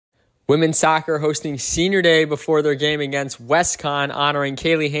Women's soccer hosting senior day before their game against WestConn, honoring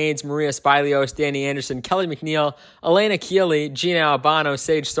Kaylee Haynes, Maria Spilios, Danny Anderson, Kelly McNeil, Elena Keeley, Gina Albano,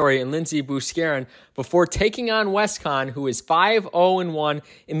 Sage Story, and Lindsay Buscarin before taking on WestConn, who is 5-0-1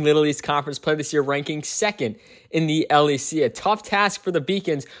 in Little East Conference play this year, ranking second in the LEC. A tough task for the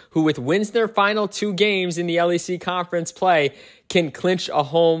Beacons, who with wins in their final two games in the LEC Conference play, can clinch a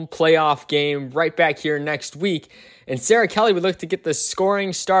home playoff game right back here next week. And Sarah Kelly would look to get the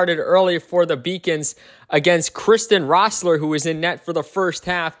scoring started early for the Beacons against Kristen Rossler, who was in net for the first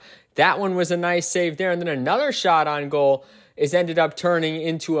half. That one was a nice save there. And then another shot on goal is ended up turning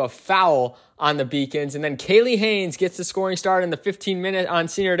into a foul on the Beacons. And then Kaylee Haynes gets the scoring start in the 15-minute on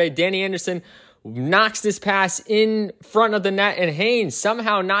senior day. Danny Anderson knocks this pass in front of the net, and Haynes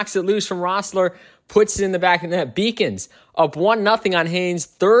somehow knocks it loose from Rossler, puts it in the back of the net. Beacons up 1-0 on Haynes'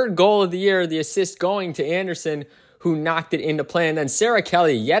 third goal of the year, the assist going to Anderson, who knocked it into play. And then Sarah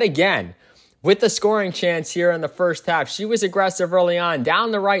Kelly, yet again, with the scoring chance here in the first half. She was aggressive early on,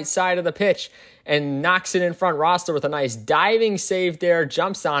 down the right side of the pitch, and knocks it in front. Rossler with a nice diving save there,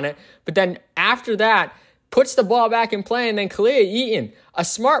 jumps on it. But then after that, puts the ball back in play, and then Kalia Eaton, a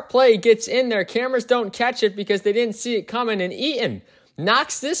smart play, gets in there. Cameras don't catch it because they didn't see it coming, and Eaton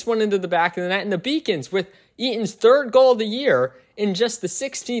knocks this one into the back of the net. And the Beacons, with Eaton's third goal of the year in just the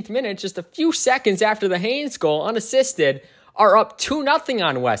 16th minute, just a few seconds after the Haynes goal, unassisted, are up 2-0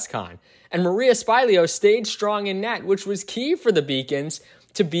 on WestConn. And Maria Spilios stayed strong in net, which was key for the Beacons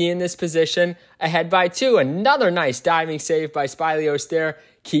to be in this position ahead by 2. Another nice diving save by Spilios there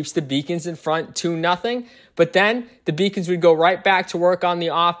keeps the Beacons in front 2-0. But then the Beacons would go right back to work on the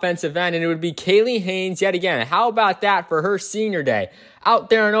offensive end, and it would be Kaylee Haynes yet again. How about that for her senior day? Out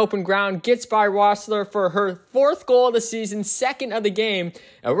there on open ground, gets by Rossler for her fourth goal of the season, second of the game,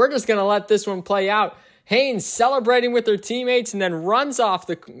 and we're just going to let this one play out. Haynes celebrating with her teammates and then runs off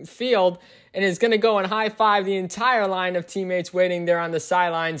the field and is going to go and high-five the entire line of teammates waiting there on the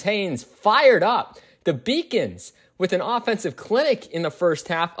sidelines. Haynes fired up. The Beacons with an offensive clinic in the first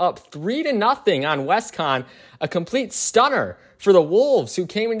half, up 3-0 on WestConn. A complete stunner for the Wolves, who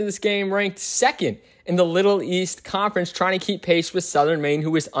came into this game ranked second in the Little East Conference, trying to keep pace with Southern Maine,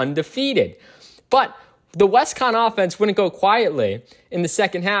 who is undefeated. But the WestConn offense wouldn't go quietly in the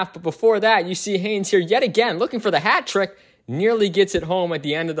second half. But before that, you see Haynes here yet again looking for the hat trick, nearly gets it home at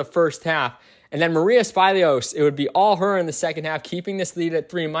the end of the first half. And then Maria Spilios, it would be all her in the second half, keeping this lead at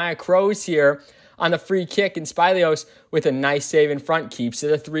 3. Maya Crows here on the free kick, and Spilios with a nice save in front keeps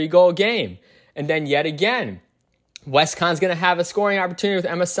it a 3-goal game. And then yet again, WestConn's going to have a scoring opportunity with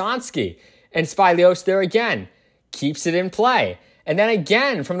Emma Sonsky, and Spilios there again keeps it in play. And then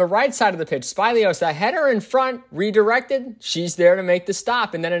again, from the right side of the pitch, Spilios, a header in front, redirected. She's there to make the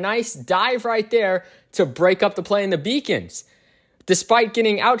stop. And then a nice dive right there to break up the play in the Beacons. Despite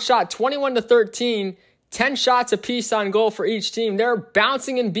getting outshot 21-13, 10 shots apiece on goal for each team, they're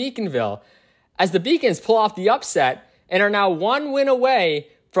bouncing in Beaconville as the Beacons pull off the upset and are now one win away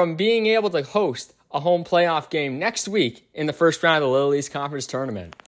from being able to host a home playoff game next week in the first round of the Little East Conference Tournament.